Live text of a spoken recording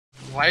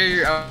Why are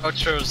your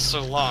outros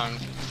so long?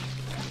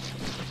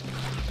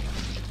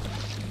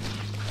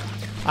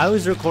 I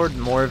always record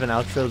more of an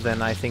outro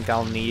than I think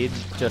I'll need,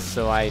 just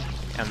so I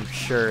am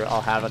sure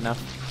I'll have enough.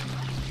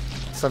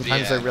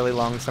 Sometimes they're really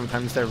long,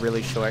 sometimes they're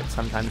really short,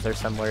 sometimes they're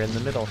somewhere in the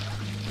middle.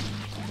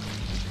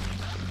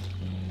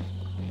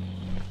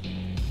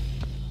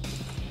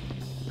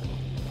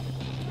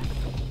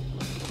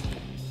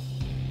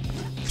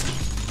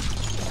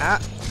 Ah!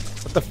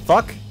 What the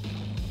fuck?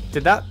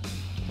 Did that...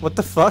 What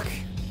the fuck?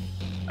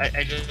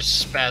 I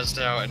just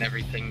spazzed out and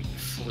everything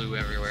flew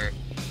everywhere.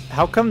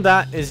 How come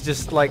that is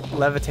just, like,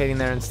 levitating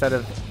there instead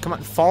of... Come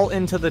on, fall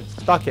into the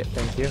bucket,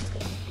 thank you.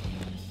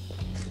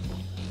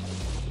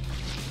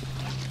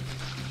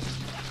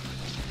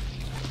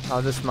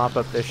 I'll just mop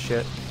up this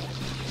shit.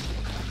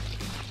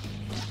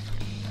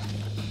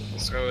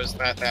 So is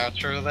that the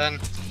outro then?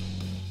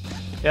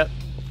 Yep.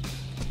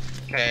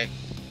 Okay.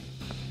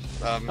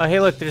 Oh,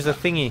 hey, look, there's a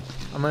thingy.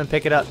 I'm gonna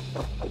pick it up.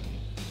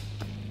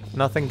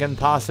 Nothing can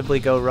possibly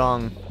go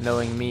wrong,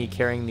 knowing me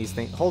carrying these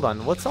things. Hold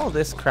on, what's all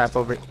this crap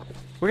over...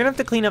 We're gonna have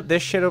to clean up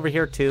this shit over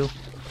here, too.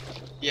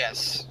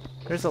 Yes.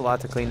 There's a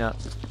lot to clean up.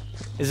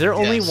 Is there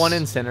only one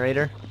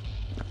incinerator?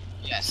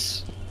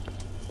 Yes.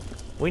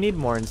 We need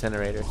more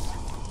incinerators.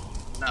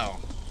 No.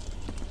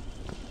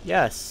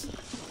 Yes.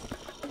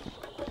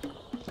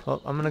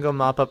 Well, I'm gonna go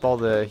mop up all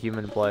the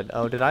human blood.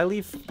 Oh, did I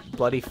leave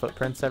bloody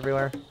footprints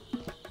everywhere?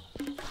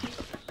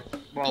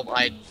 Well,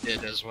 I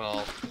did as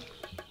well.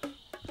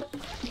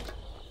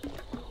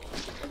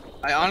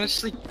 I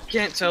honestly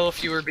can't tell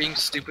if you were being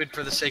stupid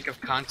for the sake of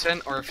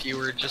content, or if you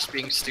were just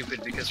being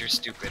stupid because you're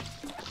stupid.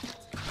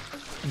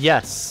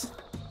 Yes.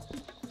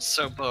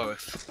 So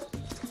both.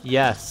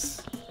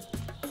 Yes.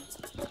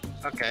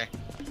 Okay.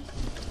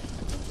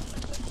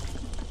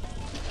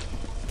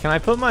 Can I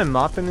put my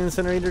mop in the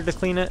incinerator to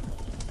clean it?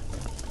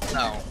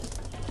 No.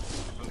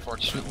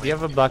 Unfortunately. Do you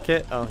have a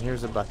bucket? Oh,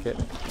 here's a bucket.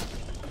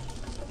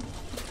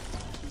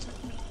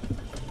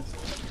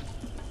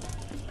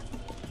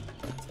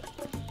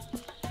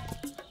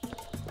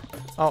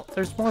 Oh,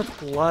 there's more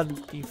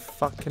bloody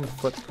fucking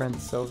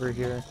footprints over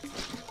here.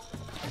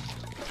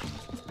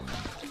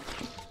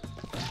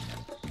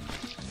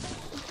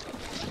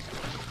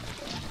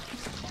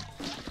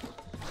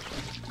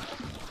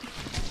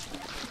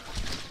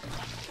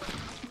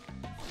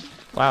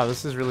 Wow,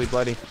 this is really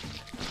bloody.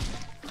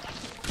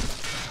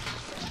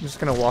 I'm just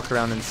gonna walk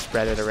around and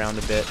spread it around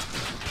a bit.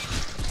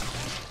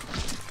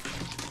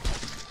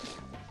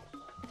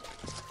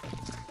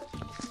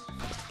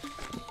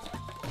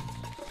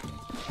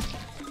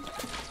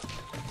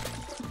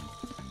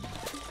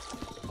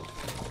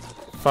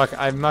 Fuck,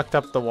 I mucked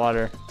up the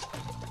water.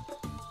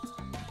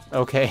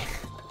 Okay,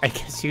 I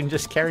guess you can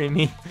just carry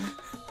me.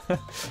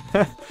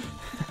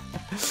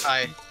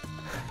 Hi.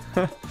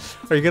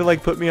 Are you gonna,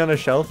 like, put me on a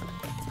shelf?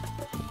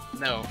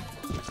 No.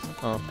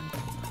 Oh.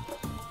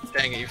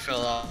 Dang it, you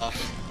fell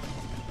off.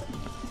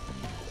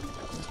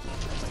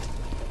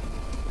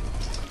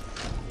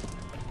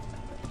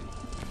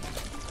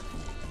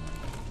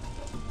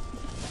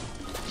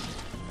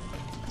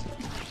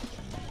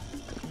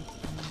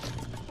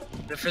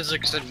 The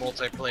physics in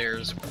multiplayer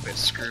is a bit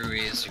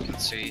screwy, as you can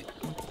see.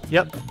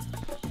 Yep.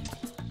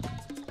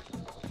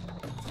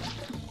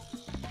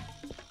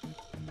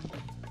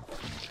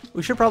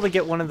 We should probably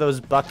get one of those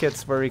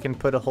buckets where we can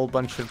put a whole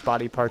bunch of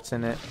body parts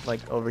in it,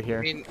 like over here.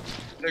 I mean,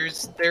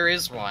 there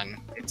is one.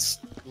 It's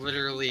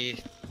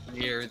literally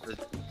near the...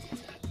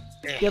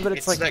 Yeah, but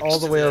it's like all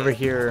the way over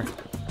here.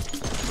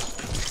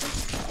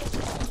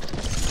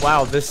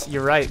 Wow, this,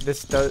 you're right,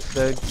 this does,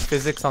 the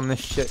physics on this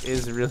shit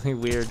is really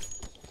weird.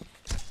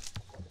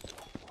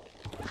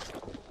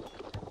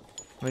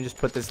 Let me just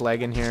put this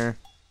leg in here.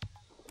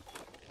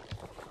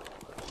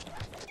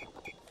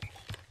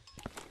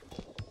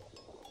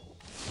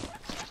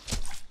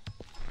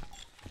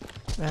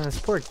 Man, this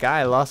poor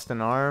guy lost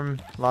an arm,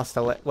 lost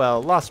a leg,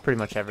 well, lost pretty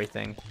much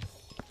everything.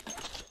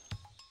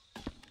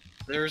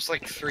 There's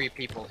like 3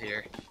 people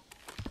here.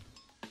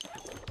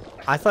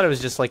 I thought it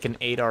was just like an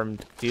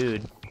 8-armed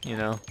dude, you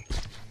know?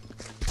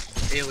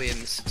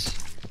 Aliens.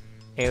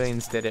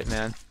 Aliens did it,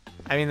 man.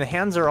 I mean, the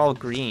hands are all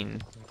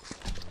green.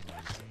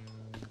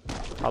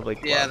 Probably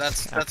gloves. Yeah,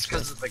 that's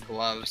because of the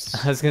gloves.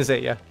 I was gonna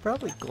say, yeah,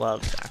 probably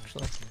gloves,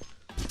 actually.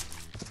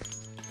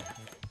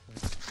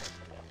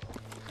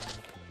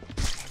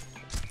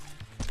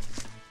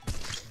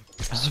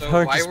 So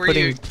why were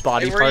putting you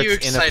body why were you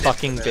parts in a excited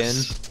fucking for bin?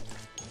 this?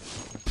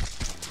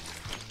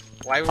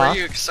 Why were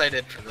you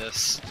excited for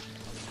this?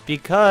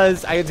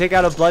 Because I can take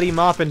out a bloody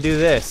mop and do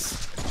this.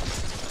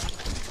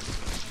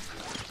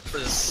 For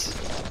this?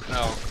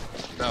 No.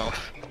 No.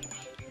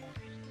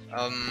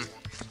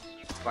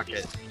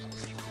 Bucket.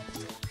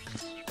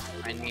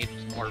 I need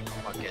more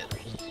bucket.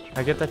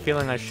 I get the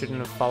feeling I shouldn't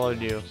have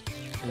followed you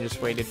and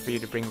just waited for you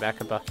to bring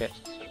back a bucket.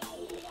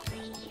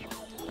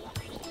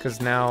 Because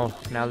now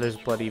there's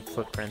bloody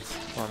footprints.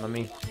 Hold on, let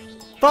me...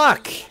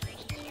 Fuck!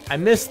 I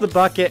missed the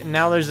bucket and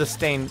now there's a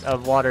stain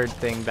of water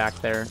thing back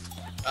there.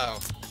 Oh.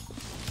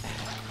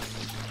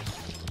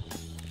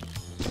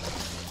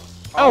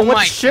 Oh, what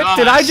my shit gosh.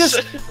 did I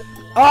just...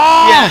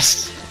 Oh!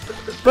 Yes!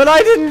 But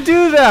I didn't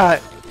do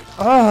that!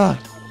 Ah.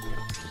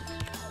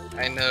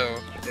 I know.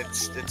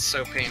 It's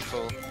so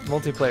painful.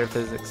 Multiplayer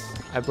physics.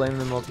 I blame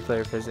the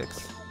multiplayer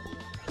physics.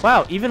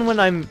 Wow, even when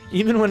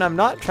I'm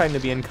not trying to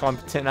be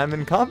incompetent, I'm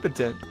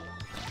incompetent.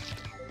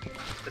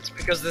 It's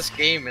because this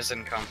game is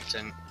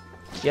incompetent.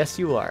 Yes,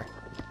 you are.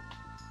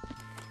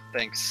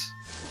 Thanks.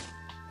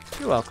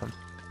 You're welcome.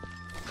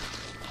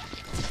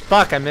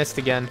 Fuck, I missed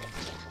again.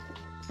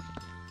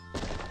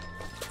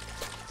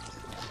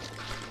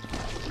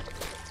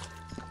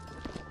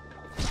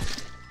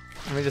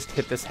 Let me just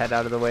hit this head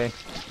out of the way.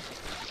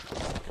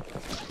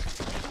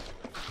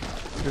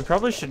 We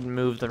probably should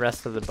move the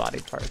rest of the body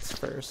parts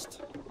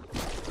first.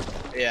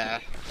 Yeah.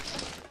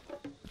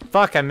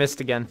 Fuck, I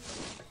missed again.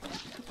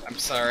 I'm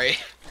sorry.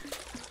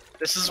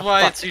 This is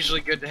why it's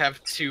usually good to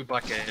have 2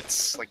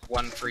 buckets, like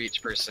 1 for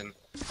each person.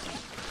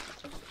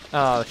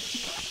 Oh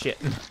shit.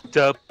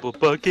 Double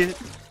bucket.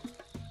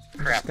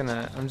 Crap.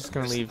 I'm just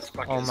gonna leave This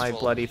bucket all is my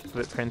full. bloody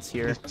footprints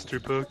here.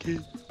 Mr.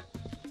 Bucket.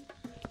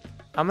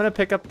 I'm gonna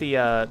pick up the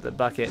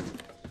bucket.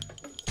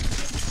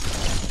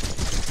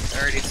 I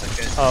already took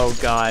it. Oh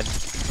god.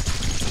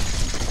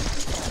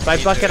 By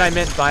Me bucket too. I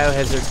meant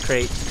biohazard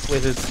crate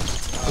with its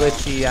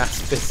glitchy ass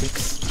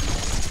physics.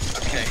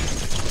 Okay.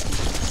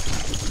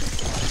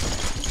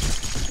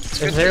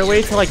 It's Is good there that a way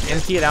you to like picked it.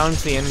 empty it out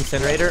into the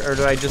incinerator, or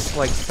do I just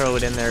like throw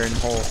it in there and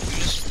whole? You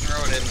just throw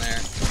it in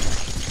there.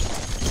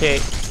 Okay.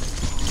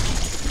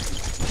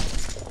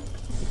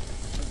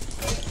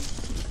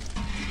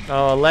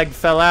 Oh, a leg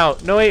fell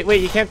out. No,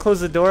 wait, you can't close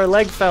the door. A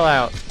leg fell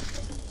out.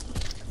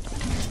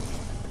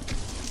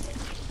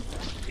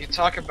 You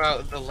talk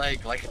about the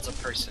leg like it's a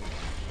person.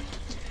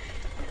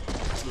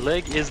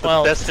 Leg is the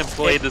Well, best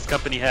employee this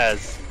company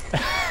has.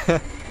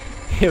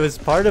 It was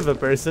part of a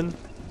person.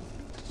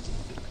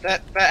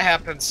 That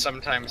happens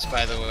sometimes,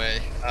 by the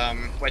way.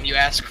 When you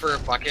ask for a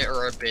bucket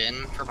or a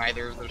bin from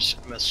either of those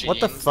machines. What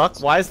the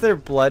fuck? Why is there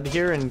blood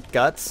here and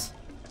guts?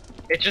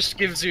 It just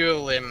gives you a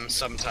limb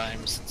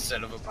sometimes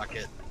instead of a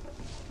bucket.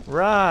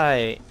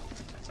 Right.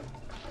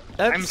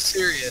 That I'm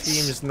serious.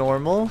 seems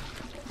normal.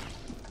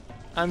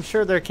 I'm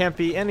sure there can't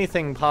be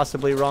anything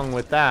possibly wrong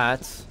with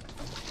that.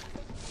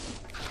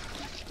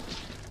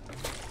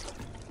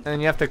 And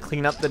you have to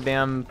clean up the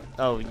damn...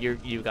 Oh,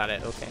 you got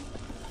it. Okay.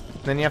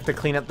 Then you have to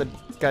clean up the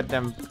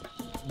goddamn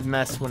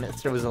mess when it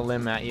throws a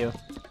limb at you.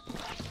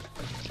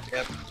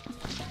 Yep.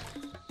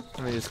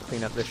 Let me just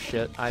clean up this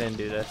shit. I didn't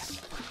do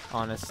this.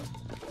 Honest.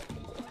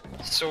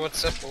 So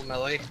what's up, Lil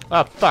Melly?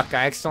 Oh, fuck.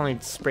 I accidentally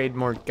sprayed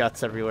more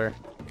guts everywhere.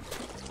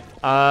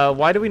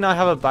 Why do we not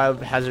have a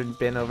biohazard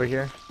bin over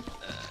here?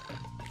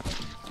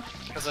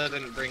 Because I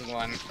didn't bring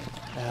one.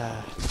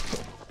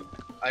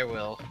 I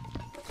will.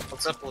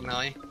 What's up, Lil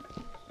Melly?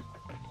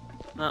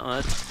 Not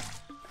much.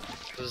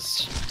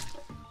 Because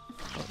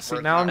So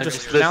now I'm I'm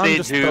just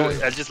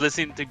just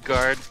listening to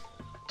Guard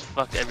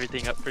fuck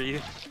everything up for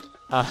you.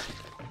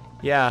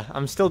 Yeah,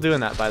 I'm still doing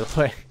that, by the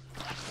way.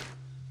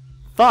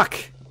 Fuck!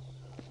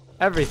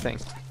 Everything.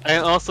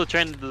 I'm also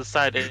trying to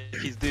decide if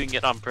he's doing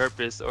it on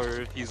purpose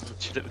or if he's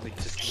legitimately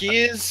just... he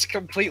is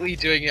completely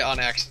doing it on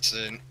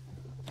accident.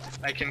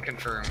 I can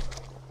confirm.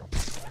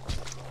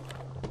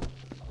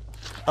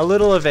 A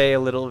little of A, a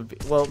little of B.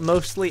 Well,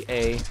 mostly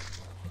A.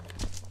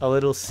 A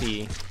little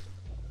C.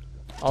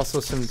 Also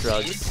some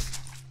drugs.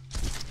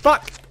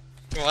 Fuck!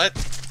 What?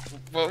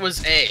 What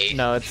was A?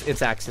 No,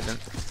 it's accident.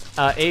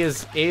 A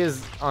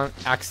is on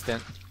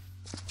accident.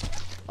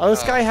 Oh,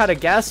 this guy had a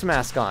gas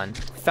mask on.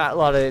 Fat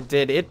Lotta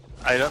did it.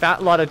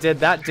 Fat Lotta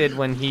did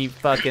when he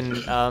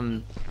fucking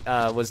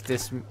was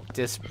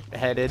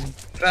disheaded.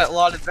 That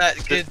lot of that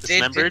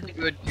Dismembered?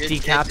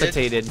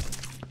 Decapitated.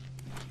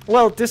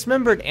 Well,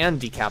 dismembered and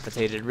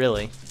decapitated,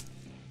 really.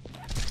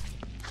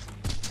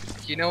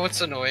 You know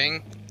what's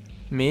annoying?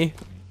 Me?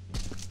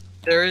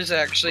 There is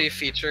actually a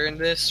feature in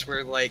this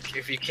where, like,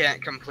 if you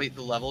can't complete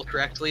the level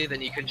correctly, then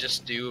you can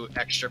just do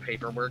extra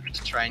paperwork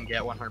to try and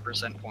get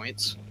 100%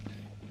 points.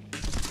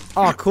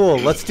 Oh, cool.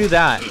 Let's do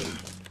that.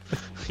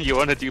 You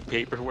want to do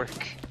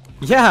paperwork?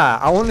 Yeah,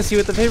 I want to see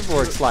what the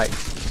paperwork's like.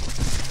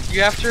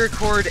 You have to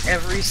record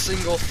every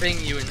single thing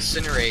you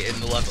incinerate in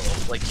the level.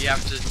 Like, you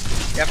have to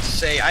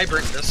say, I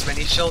burnt this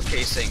many shell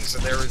casings,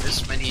 and there were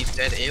this many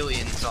dead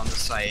aliens on the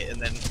site,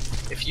 and then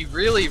if you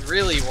really,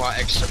 really want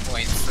extra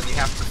points, then you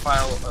have to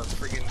file a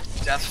friggin'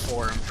 death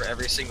form for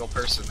every single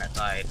person that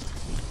died.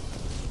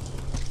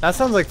 That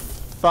sounds like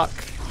fuck.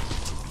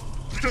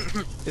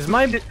 Is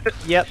my...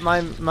 Yep,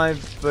 my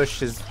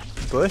brush is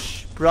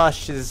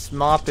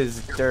mop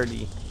is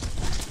dirty.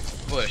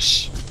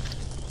 Bush.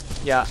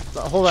 Yeah,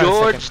 but hold on a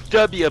George second.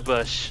 W.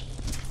 Bush.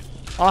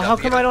 Oh, how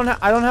come I don't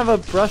have a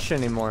brush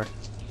anymore?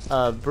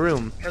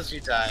 Broom. Because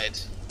you died.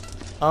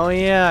 Oh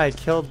yeah, I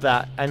killed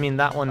that. I mean,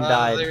 that one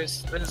died.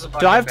 There's a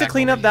Do I have to back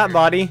clean over up that here.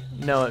 body?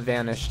 No, it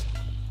vanished.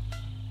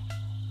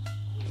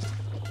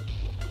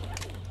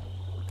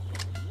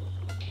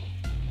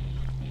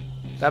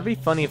 That'd be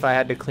funny if I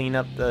had to clean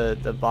up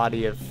the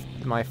body of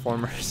my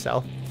former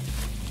self.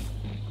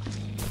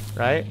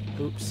 Right?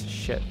 Oops,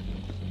 shit.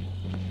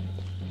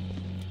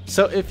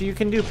 So if you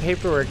can do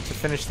paperwork to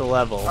finish the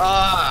level,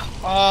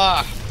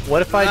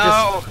 what if I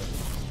no.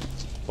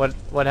 just...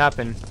 What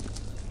happened?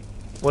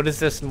 What is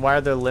this and why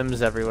are there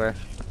limbs everywhere?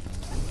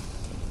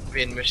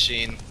 Bin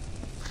machine.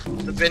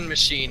 The bin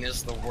machine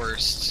is the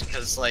worst,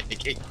 because like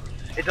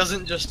it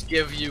doesn't just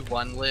give you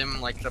one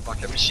limb like the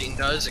bucket machine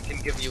does, it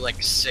can give you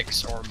like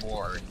 6 or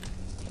more.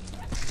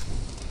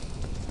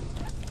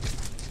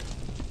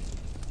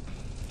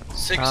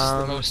 6 is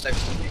the most I've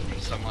seen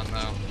from someone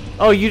though.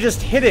 Oh, you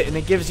just hit it and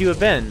it gives you a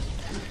bin.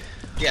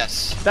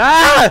 Yes.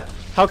 Ah!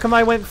 How come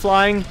I went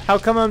flying? How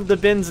come the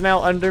bin's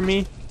now under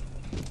me?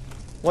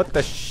 What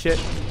the shit?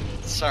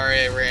 Sorry,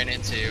 I ran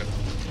into you.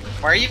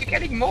 Why are you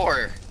getting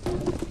more?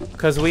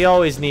 Because we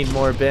always need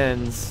more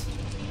bins.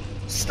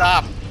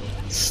 Stop.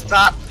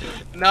 Stop.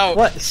 No.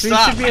 What? 3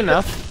 Stop. should be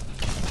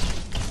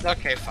enough.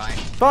 Okay, fine.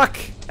 Fuck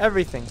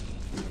everything.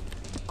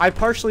 I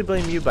partially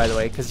blame you, by the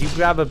way, because you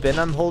grab a bin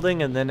I'm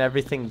holding and then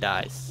everything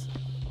dies.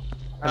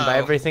 And by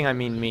everything, I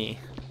mean me.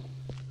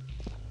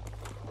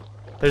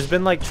 There's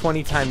been like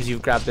 20 times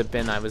you've grabbed a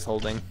bin I was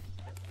holding.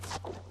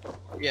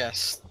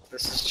 Yes,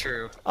 this is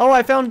true. Oh,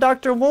 I found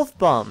Dr.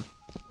 Wolfbaum.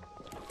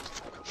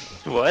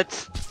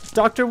 What?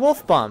 Dr.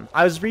 Wolfbaum.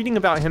 I was reading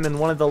about him in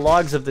one of the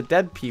logs of the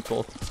dead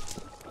people.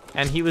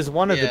 And he was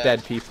one of the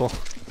dead people.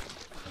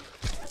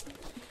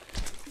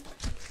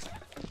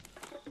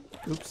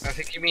 Oops. I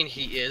think you mean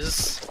he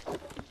is?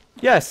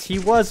 Yes, he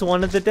was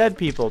one of the dead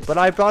people, but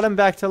I brought him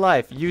back to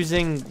life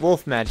using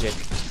wolf magic.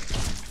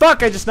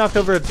 Fuck, I just knocked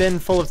over a bin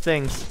full of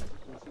things.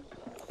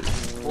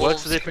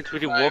 What's the difference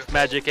between wolf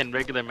magic and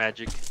regular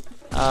magic?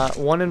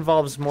 One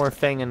involves more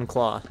fang and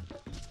claw.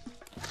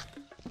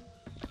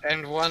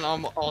 And one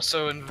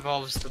also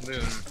involves the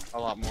moon a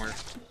lot more.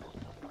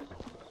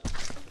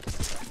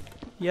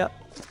 Yep.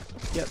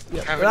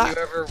 Haven't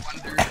you ever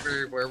wondered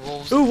where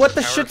werewolves... Ooh, what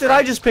the shit did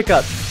I just pick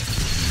up?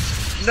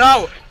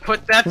 No!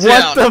 Put that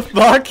down! What the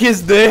fuck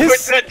is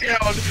this? Put that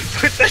down!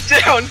 Put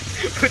that down!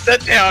 Put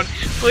that down!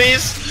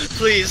 Please!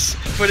 Please!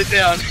 Put it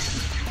down!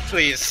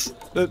 Please!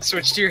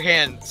 Switch to your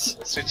hands.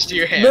 Switch to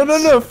your hands.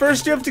 No.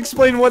 First you have to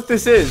explain what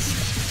this is.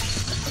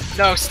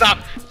 No, stop!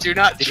 Do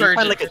not Did charge you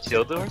find it. like a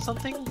dildo or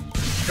something?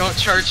 Don't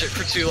charge it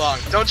for too long.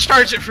 Don't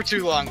charge it for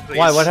too long, please.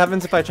 Why? What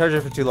happens if I charge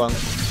it for too long?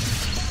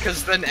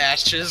 Because then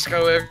ashes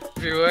go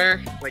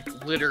everywhere. Like,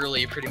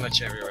 literally pretty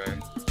much everywhere.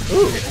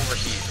 Ooh. It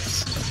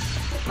overheats.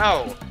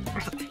 No.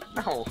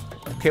 No.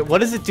 Okay, what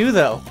does it do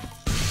though?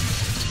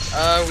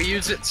 We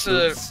use it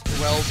to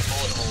weld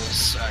bullet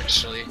holes,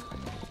 actually.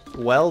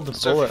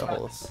 Weld bullet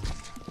holes.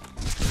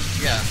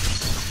 Yeah.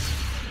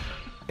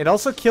 It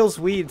also kills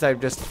weeds, I've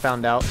just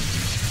found out.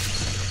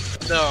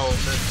 No,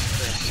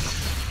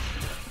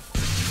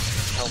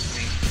 help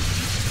me.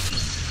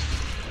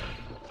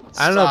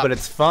 I don't know, but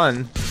it's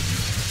fun.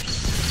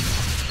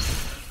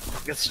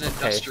 It's an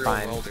industrial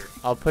welder.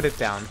 I'll put it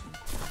down.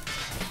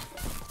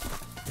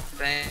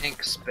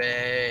 Thanks,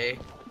 Bay.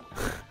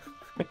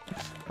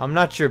 I'm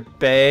not your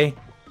bae.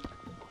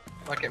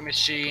 Bucket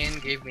machine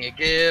gave me a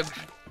gib.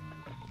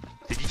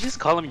 Did you just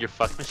call him your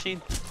fuck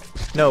machine?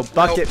 No,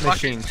 bucket No,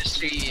 machine.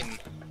 machine.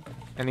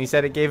 And he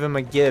said it gave him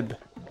a gib,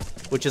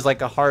 which is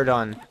like a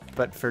hard-on,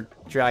 but for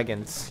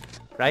dragons,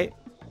 right?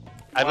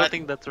 I don't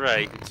think that's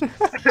right.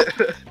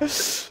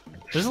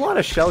 There's a lot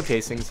of shell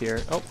casings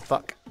here. Oh,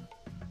 fuck.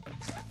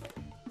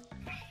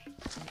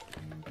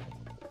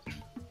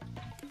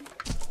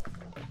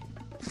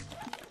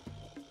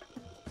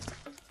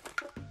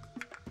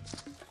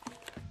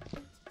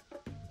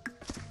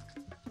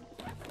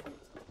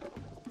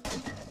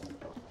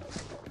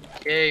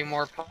 Yay,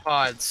 more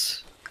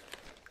pods.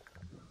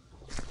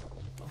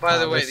 By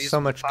the way, there's these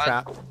so much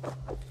crap.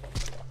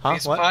 Huh?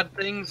 These What? pod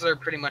things are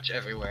pretty much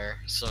everywhere,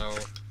 so...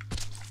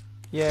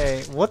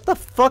 Yay. What the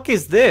fuck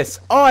is this?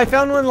 Oh, I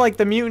found one like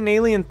the mutant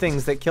alien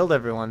things that killed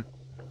everyone.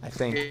 I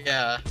think.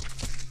 Yeah.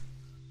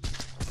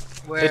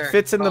 Where? It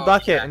fits in the Oh,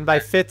 bucket, yeah. and by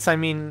fits I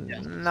mean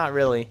Yes. not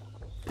really.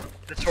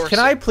 The torso. Can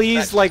I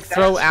please like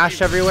throw that's-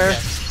 ash everywhere?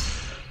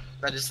 Yes.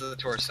 That is the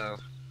torso.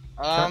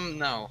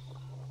 No.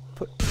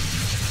 Put-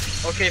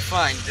 Okay,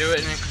 fine. Do it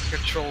in a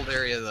controlled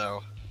area,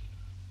 though.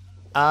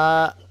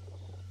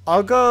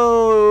 I'll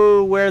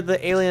go where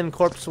the alien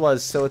corpse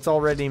was, so it's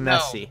already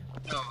messy.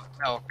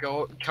 No,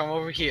 come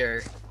over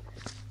here.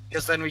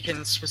 Because then we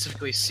can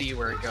specifically see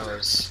where it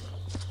goes.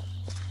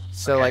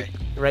 So Okay. like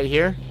right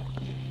here?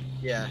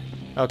 Yeah.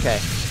 Okay.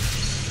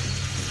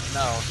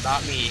 No,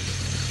 not me.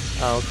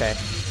 Oh, okay.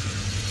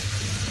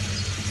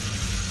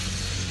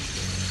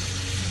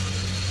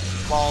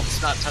 Well,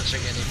 it's not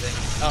touching anything.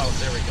 Oh,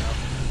 there we go.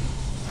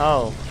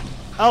 Oh.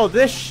 Oh,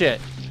 this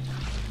shit.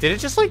 Did it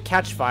just like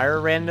catch fire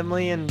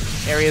randomly in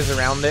areas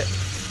around it?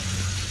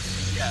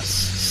 Yes.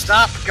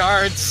 Stop,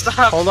 guard,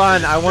 stop! Hold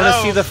on, I want to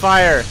No. see the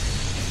fire.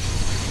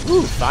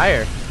 Ooh,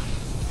 fire.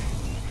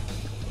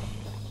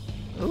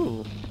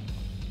 Ooh.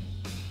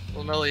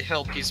 Will Melly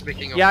help? He's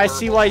making a Yeah, I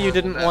see horrible, why you horrible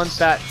didn't mess. want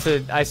that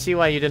to... I see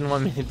why you didn't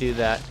want me to do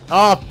that.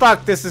 Oh,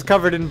 fuck, this is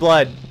covered in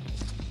blood.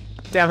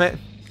 Damn it.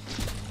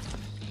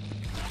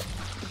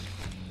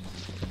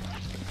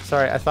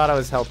 Sorry, I thought I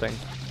was helping.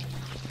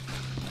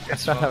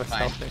 It's I thought I was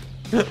fine. helping.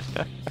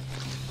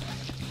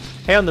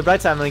 Hey, on the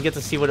bright side, I'm gonna get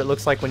to see what it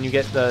looks like when you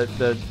get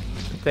the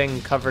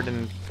thing covered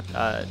in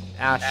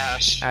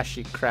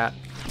ashy crap.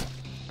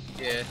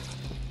 Yeah.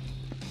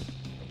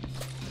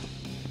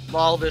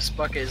 While this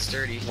bucket is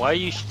dirty. Why are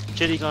you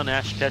shitting on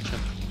Ash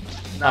Ketchum?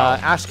 No.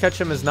 Ash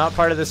Ketchum is not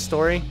part of this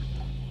story.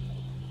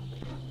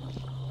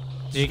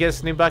 Did you get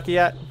a new bucket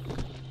yet?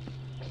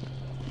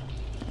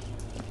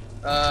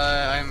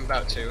 I'm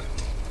about to.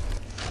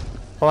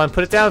 Hold on,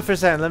 put it down for a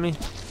second. Let me.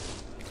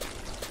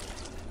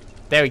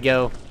 There we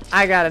go.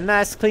 I got a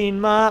nice clean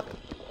mop.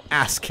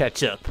 Ass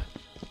ketchup.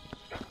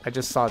 I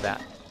just saw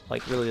that,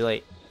 like really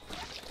late.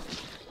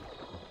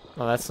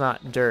 Oh, that's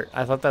not dirt.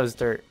 I thought that was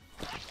dirt.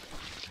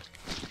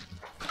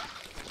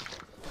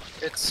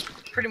 It's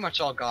pretty much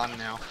all gone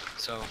now,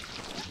 so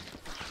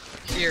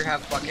here,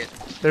 have bucket.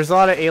 There's a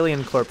lot of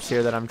alien corpse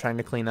here that I'm trying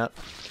to clean up.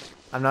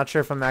 I'm not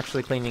sure if I'm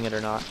actually cleaning it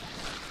or not.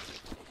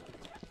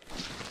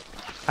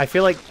 I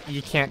feel like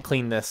you can't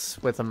clean this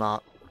with a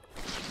mop.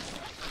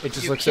 It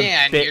just looks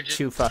a bit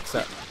too fucked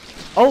up.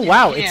 Oh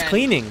wow, it's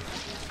cleaning.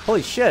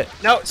 Holy shit.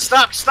 No,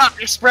 stop!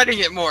 You're spreading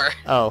it more.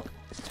 Oh.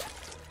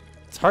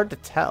 It's hard to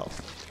tell.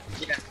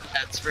 Yeah,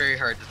 that's very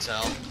hard to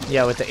tell.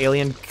 Yeah, with the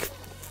alien.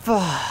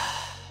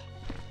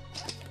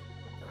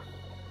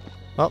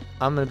 Well,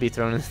 I'm gonna be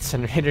thrown in the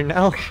incinerator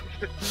now.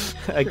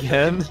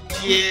 Again.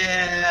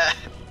 Yeah.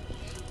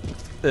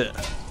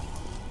 Ugh.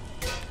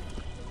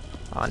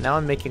 Oh, now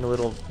I'm making a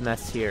little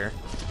mess here.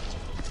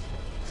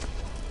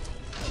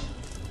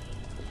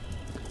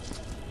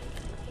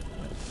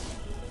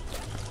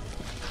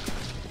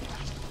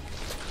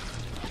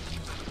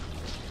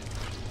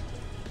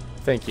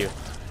 Thank you.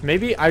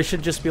 Maybe I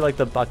should just be like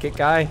the bucket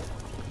guy.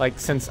 Like,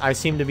 since I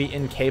seem to be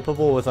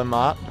incapable with a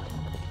mop,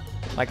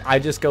 like, I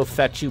just go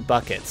fetch you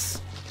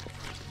buckets.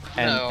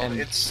 And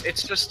it's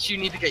just you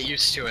need to get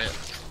used to it.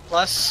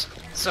 Plus,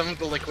 some of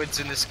the liquids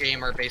in this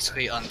game are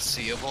basically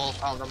unseeable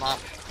on the mop,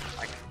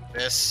 like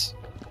this.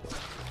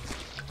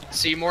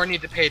 So you more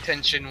need to pay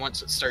attention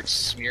once it starts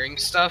smearing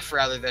stuff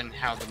rather than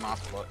how the mop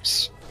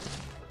looks.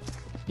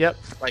 Yep.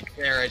 Like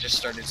there, I just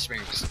started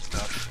smearing some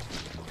stuff.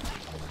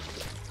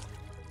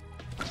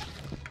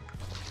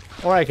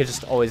 Or I could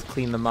just always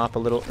clean the mop a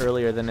little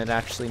earlier than it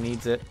actually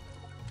needs it.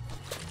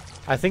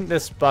 I think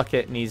this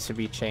bucket needs to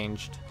be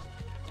changed.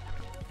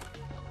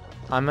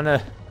 I'm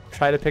gonna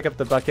try to pick up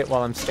the bucket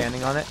while I'm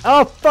standing on it.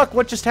 Oh, fuck!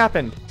 What just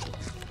happened?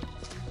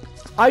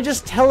 I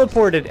just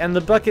teleported and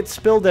the bucket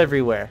spilled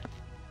everywhere.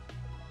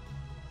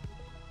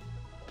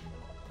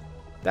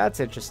 That's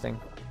interesting.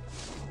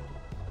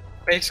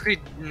 Basically,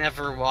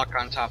 never walk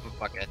on top of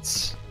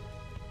buckets.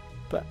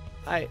 But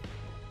I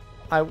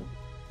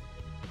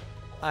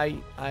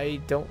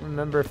don't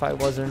remember if I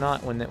was or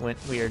not when it went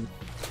weird.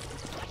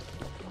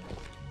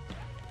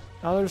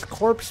 Oh, there's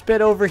corpse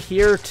spit over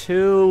here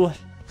too.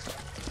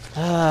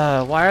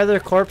 Why are there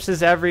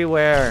corpses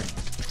everywhere?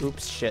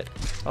 Oops, shit.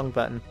 Wrong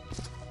button.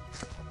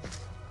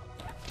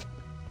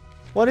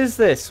 What is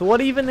this? What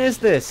even is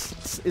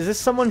this? Is this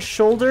someone's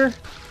shoulder?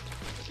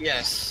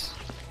 Yes.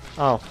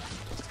 Oh.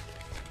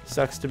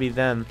 Sucks to be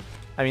them.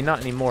 I mean,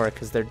 not anymore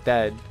because they're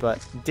dead,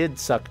 but did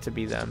suck to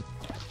be them.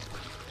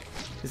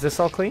 Is this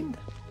all cleaned?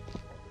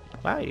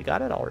 Wow, you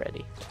got it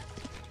already.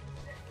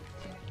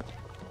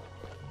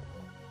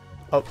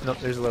 Oh, no,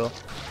 there's a little.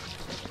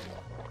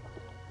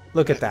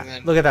 Look at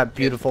that. Look at that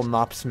beautiful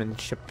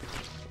mopsmanship.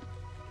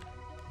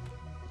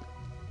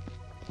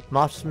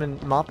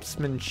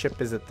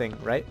 Mopsmanship is a thing,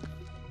 right?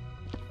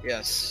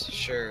 Yes,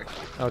 sure.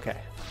 Okay.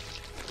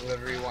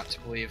 Whatever you want to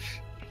believe.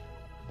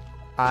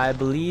 I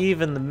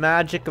believe in the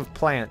magic of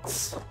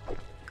plants,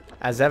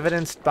 as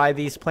evidenced by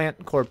these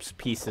plant corpse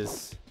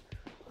pieces.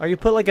 Or you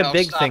put like a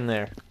big thing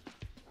there.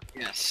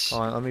 Yes.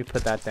 Hold on, let me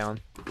put that down.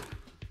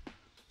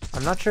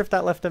 I'm not sure if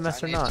that left a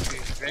mess or not. I need to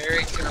be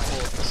very careful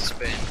with the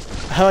spin.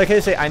 Like I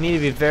say, I need to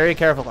be very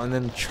careful and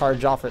then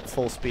charge off at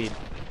full speed.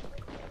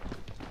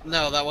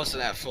 No, that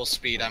wasn't at full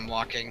speed. I'm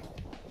walking.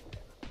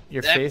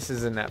 Your face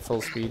isn't at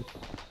full speed.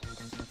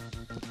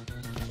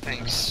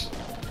 Thanks.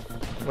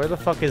 Where the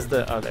fuck is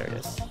the... Oh, there it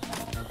is.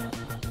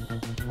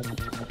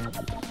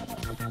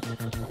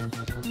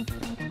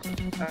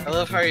 I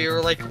love how you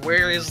were like,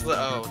 where is the...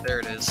 Oh, there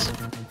it is.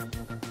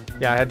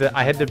 Yeah,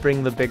 I had to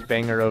bring the big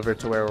banger over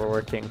to where we're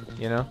working,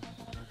 you know?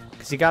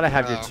 Because you gotta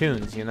have your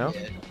tunes, you know?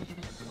 Yeah.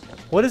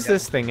 What is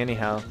this thing,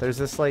 anyhow? There's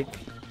this, like...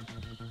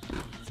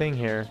 thing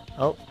here.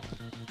 Oh.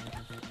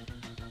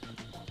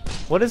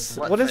 What is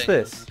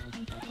this?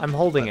 I'm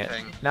holding it.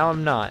 Now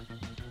I'm not.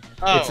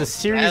 Oh, it's a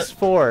Series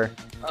 4.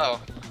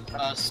 Oh.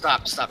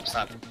 Stop.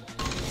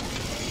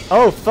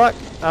 Oh, fuck.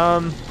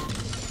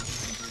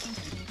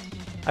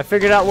 I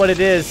figured out what it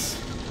is.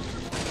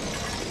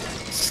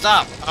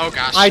 Stop. Oh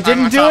gosh. I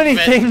didn't do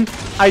anything.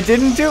 I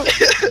didn't do...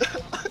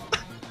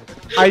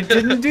 I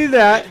didn't do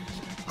that.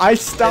 I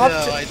stopped.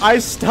 I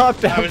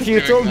stopped after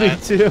you told me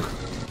to.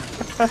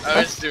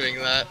 I was doing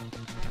that.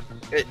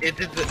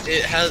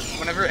 It has,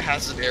 whenever it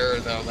has an error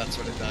though, that's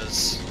what it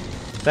does.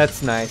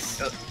 That's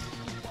nice.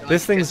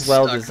 This thing's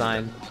well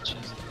designed.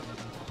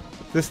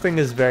 This thing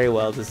is very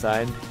well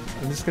designed.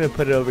 I'm just gonna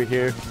put it over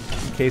here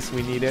in case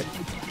we need it.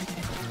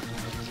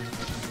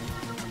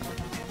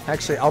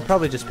 Actually, I'll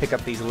probably just pick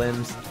up these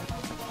limbs.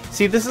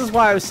 See, this is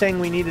why I was saying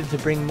we needed to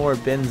bring more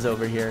bins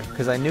over here,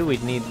 because I knew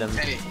we'd need them.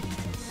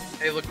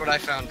 Hey, look what I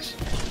found.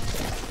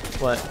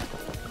 What?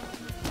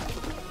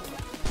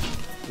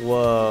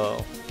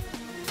 Whoa.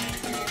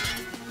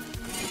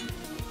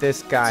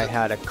 This guy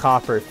had a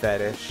copper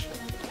fetish.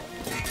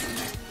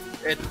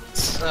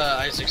 It's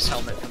Isaac's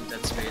helmet from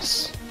Dead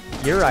Space.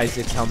 You're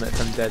Isaac's helmet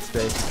from Dead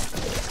Space.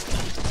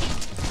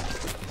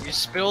 You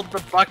spilled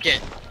the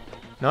bucket.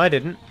 No, I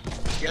didn't.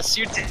 Yes,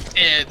 you did.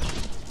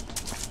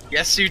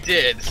 Yes, you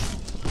did.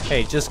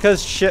 Hey, just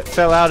because shit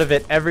fell out of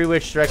it every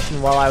which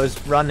direction while I was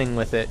running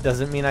with it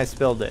doesn't mean I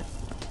spilled it.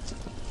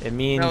 It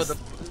means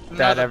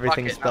that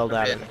everything spilled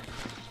out of it.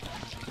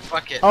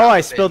 Bucket. Oh,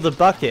 I spilled the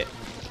bucket.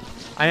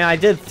 I mean, I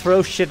did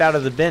throw shit out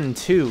of the bin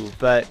too,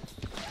 but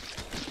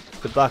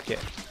the bucket.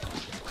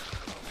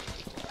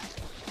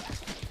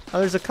 Oh,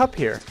 there's a cup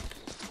here.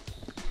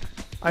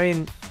 I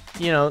mean,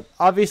 you know,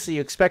 obviously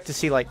you expect to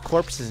see like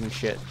corpses and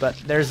shit, but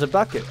there's a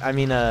bucket. I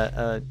mean,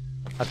 a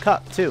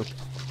cup too.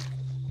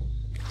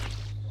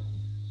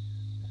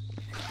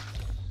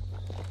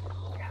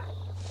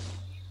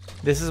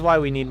 This is why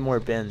we need more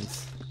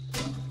bins.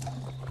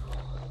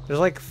 There's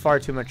like far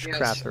too much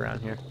crap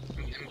around here.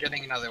 I'm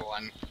getting another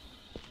one.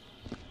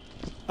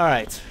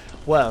 Alright,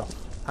 well,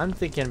 I'm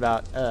thinking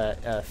about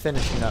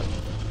finishing up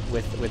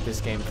with this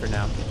game for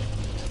now.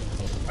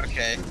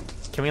 Okay.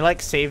 Can we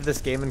like save this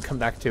game and come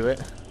back to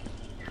it?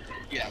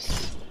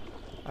 Yes.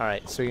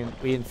 Alright, so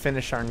we can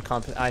finish our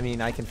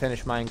I can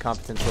finish my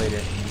incompetence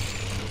later.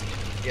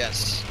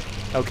 Yes.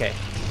 Okay.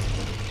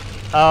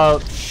 Oh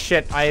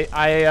shit,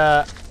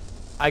 I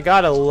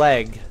got a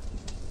leg.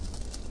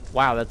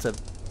 Wow, that's a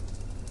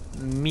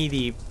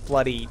meaty,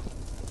 bloody,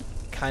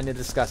 kind of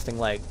disgusting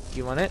leg. Do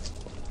you want it?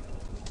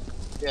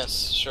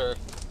 Yes, sure.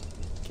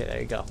 Okay, there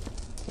you go.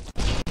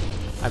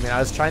 I mean, I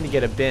was trying to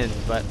get a bin,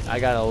 but I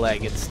got a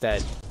leg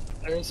instead.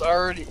 There's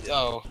already...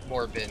 Oh,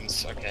 more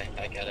bins. Okay,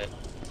 I get it.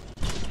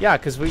 Yeah,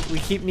 because we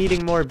keep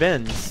needing more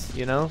bins,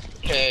 you know?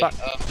 Okay,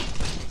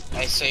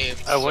 I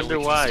saved. I wonder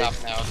why. Stop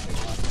now.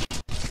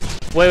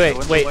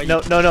 Wait,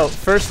 no.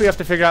 First we have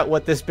to figure out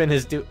what this bin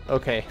is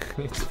Okay,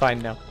 it's fine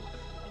now.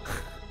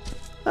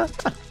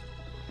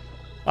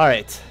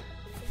 Alright.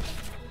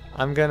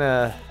 I'm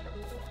gonna...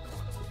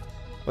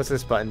 What's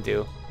this button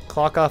do?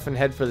 Clock off and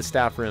head for the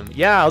staff room.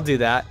 Yeah, I'll do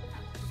that.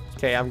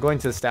 Okay, I'm going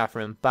to the staff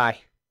room. Bye.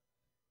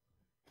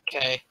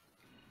 Okay.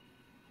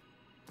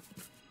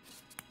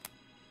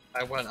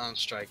 I went on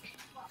strike.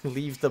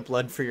 Leave the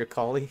blood for your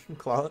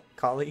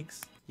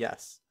colleagues?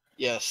 Yes.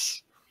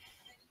 Yes.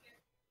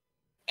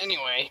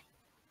 Anyway.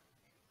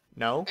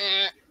 No?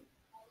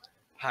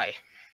 Hi.